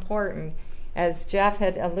is more important, as Jeff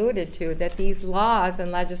had alluded to, that these laws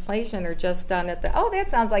and legislation are just done at the, oh,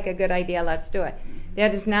 that sounds like a good idea, let's do it.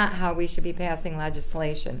 That is not how we should be passing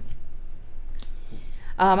legislation.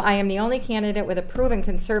 I am the only candidate with a proven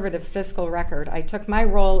conservative fiscal record. I took my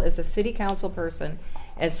role as a city council person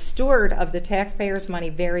as steward of the taxpayers' money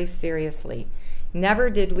very seriously.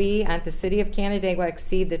 Never did we at the City of Canandaigua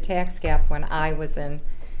exceed the tax cap when I was in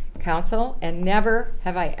council, and never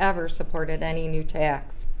have I ever supported any new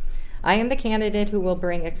tax. I am the candidate who will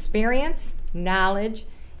bring experience, knowledge,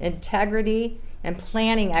 integrity, and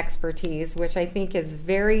planning expertise, which I think is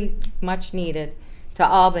very much needed, to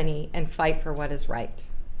Albany and fight for what is right.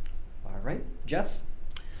 All right. Jeff?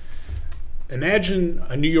 Imagine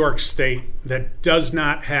a New York State that does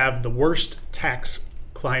not have the worst tax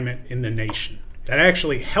climate in the nation, that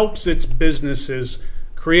actually helps its businesses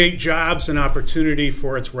create jobs and opportunity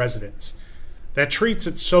for its residents, that treats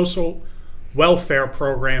its social welfare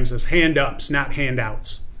programs as hand-ups, not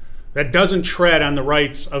handouts, that doesn't tread on the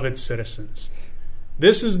rights of its citizens.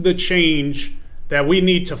 This is the change that we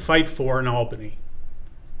need to fight for in Albany.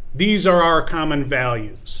 These are our common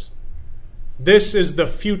values. This is the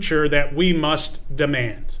future that we must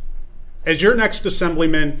demand. As your next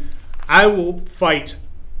Assemblyman, I will fight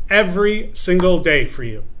every single day for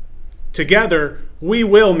you. Together, we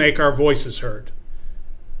will make our voices heard.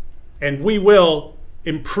 And we will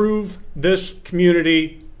improve this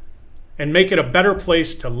community and make it a better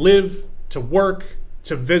place to live, to work,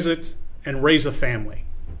 to visit, and raise a family.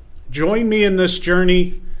 Join me in this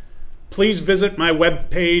journey. Please visit my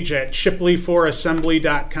webpage at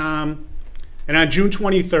shipleyforassembly.com. And on June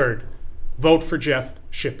 23rd, vote for Jeff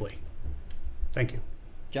Shipley. Thank you.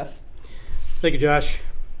 Jeff? Thank you, Josh.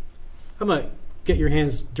 I'm a get your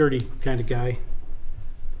hands dirty kind of guy.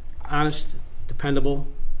 Honest, dependable,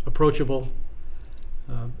 approachable.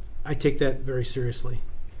 I take that very seriously.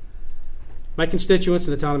 My constituents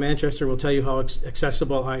in the town of Manchester will tell you how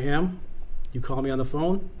accessible I am. You call me on the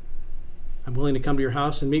phone, I'm willing to come to your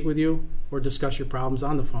house and meet with you or discuss your problems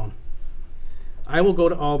on the phone. I will go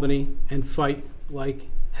to Albany and fight like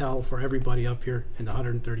hell for everybody up here in the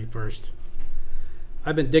 131st.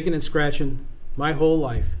 I've been digging and scratching my whole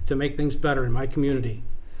life to make things better in my community.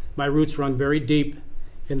 My roots run very deep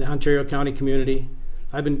in the Ontario County community.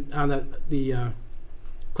 I've been on the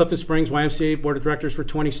Clifton Springs YMCA Board of Directors for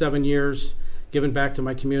 27 years, giving back to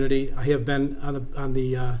my community. I have been on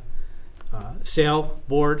the SAIL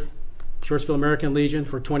Board, Shoresville American Legion,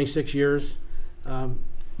 for 26 years.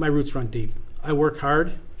 My roots run deep. I work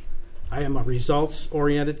hard. I am a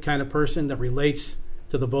results-oriented kind of person that relates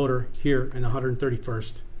to the voter here in the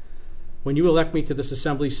 131st. When you elect me to this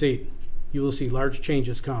assembly seat, you will see large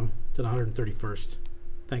changes come to the 131st.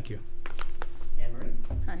 Thank you. Anne-Marie?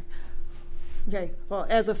 Hi. Okay, well,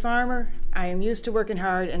 as a farmer, I am used to working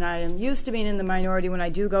hard, and I am used to being in the minority when I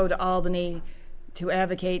do go to Albany to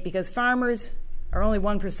advocate, because farmers are only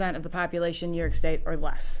 1% of the population in New York State or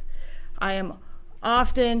less. I am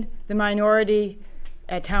often the minority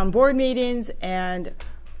at town board meetings and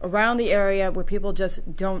around the area where people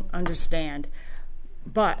just don't understand.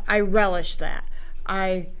 But I relish that.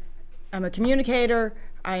 I am a communicator.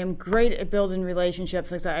 I am great at building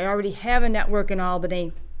relationships. Like I said, I already have a network in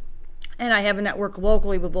Albany, and I have a network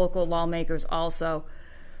locally with local lawmakers also.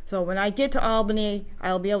 So when I get to Albany,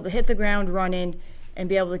 I'll be able to hit the ground running and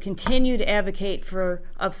be able to continue to advocate for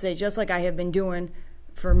upstate, just like I have been doing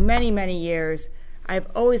for many, many years. I've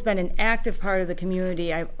always been an active part of the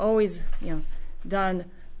community. I've always, done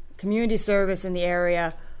community service in the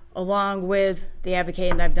area, along with the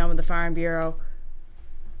advocating that I've done with the Farm Bureau.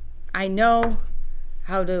 I know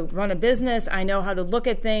how to run a business. I know how to look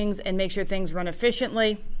at things and make sure things run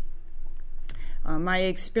efficiently. My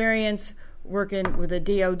experience working with the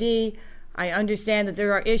DOD, I understand that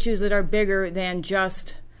there are issues that are bigger than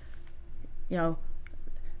just,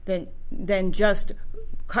 than just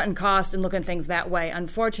cutting costs and looking at things that way.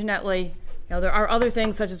 Unfortunately, there are other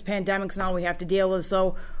things such as pandemics and all we have to deal with.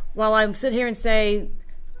 So while I sit here and say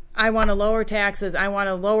I want to lower taxes, I want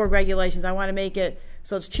to lower regulations, I want to make it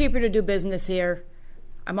so it's cheaper to do business here,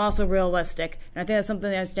 I'm also realistic. And I think that's something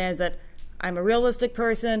that I understand, is that I'm a realistic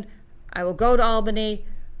person. I will go to Albany.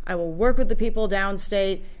 I will work with the people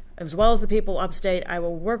downstate as well as the people upstate. I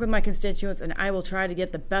will work with my constituents, and I will try to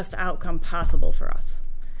get the best outcome possible for us.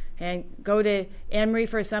 And go to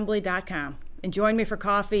AnneMarieForAssembly.com and join me for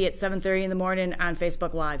coffee at 7:30 in the morning on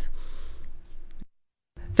Facebook Live.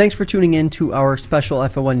 Thanks for tuning in to our special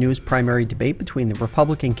FL1 News primary debate between the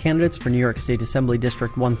Republican candidates for New York State Assembly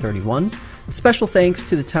District 131. Special thanks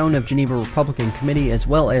to the Town of Geneva Republican Committee as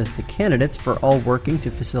well as the candidates for all working to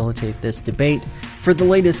facilitate this debate. For the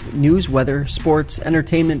latest news, weather, sports,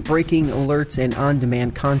 entertainment, breaking alerts, and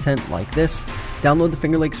on-demand content like this, download the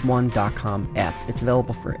FingerLakes1.com app. It's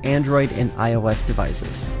available for Android and iOS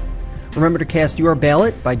devices. Remember to cast your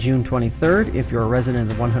ballot by June 23rd if you're a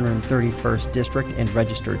resident of the 131st District and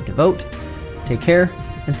registered to vote. Take care,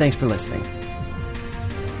 and thanks for listening.